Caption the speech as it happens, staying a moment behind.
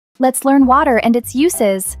Let's learn water and its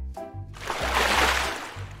uses.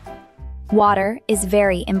 Water is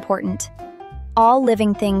very important. All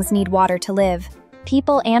living things need water to live.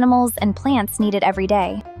 People, animals, and plants need it every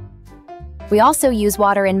day. We also use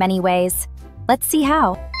water in many ways. Let's see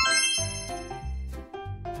how.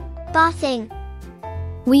 Bathing.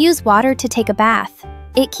 We use water to take a bath.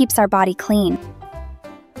 It keeps our body clean.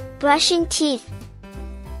 Brushing teeth.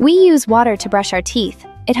 We use water to brush our teeth.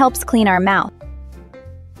 It helps clean our mouth.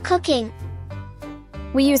 Cooking.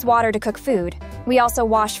 We use water to cook food. We also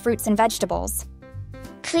wash fruits and vegetables.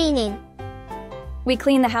 Cleaning. We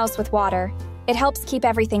clean the house with water. It helps keep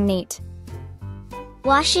everything neat.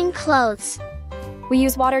 Washing clothes. We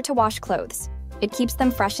use water to wash clothes. It keeps them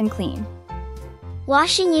fresh and clean.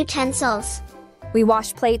 Washing utensils. We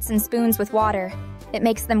wash plates and spoons with water. It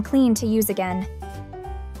makes them clean to use again.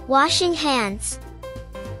 Washing hands.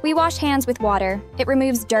 We wash hands with water. It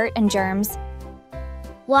removes dirt and germs.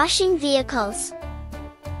 Washing vehicles.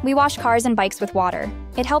 We wash cars and bikes with water.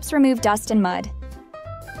 It helps remove dust and mud.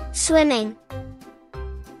 Swimming.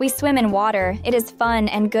 We swim in water. It is fun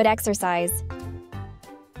and good exercise.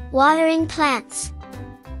 Watering plants.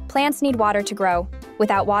 Plants need water to grow.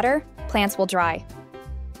 Without water, plants will dry.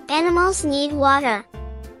 Animals need water.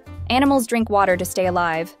 Animals drink water to stay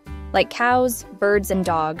alive, like cows, birds, and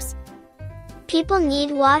dogs. People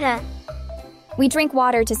need water. We drink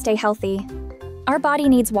water to stay healthy. Our body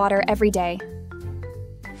needs water every day.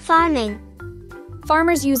 Farming.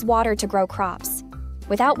 Farmers use water to grow crops.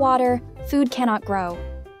 Without water, food cannot grow.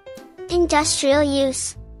 Industrial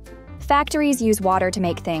use. Factories use water to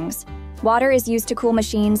make things. Water is used to cool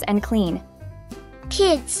machines and clean.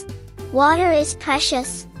 Kids, water is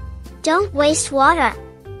precious. Don't waste water.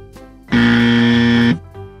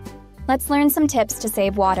 Let's learn some tips to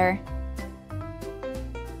save water.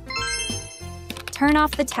 Turn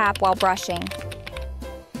off the tap while brushing.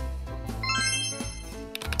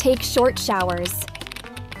 Take short showers.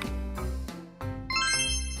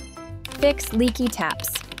 Fix leaky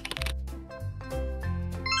taps.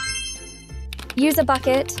 Use a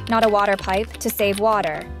bucket, not a water pipe, to save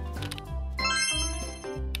water.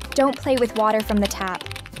 Don't play with water from the tap.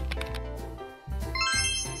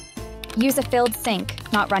 Use a filled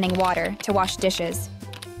sink, not running water, to wash dishes.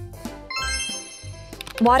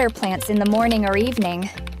 Water plants in the morning or evening.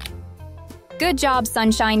 Good job,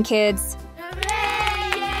 Sunshine Kids!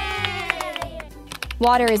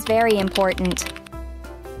 Water is very important.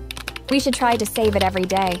 We should try to save it every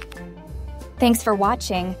day. Thanks for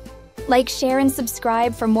watching. Like, share, and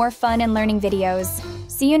subscribe for more fun and learning videos.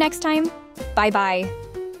 See you next time. Bye-bye.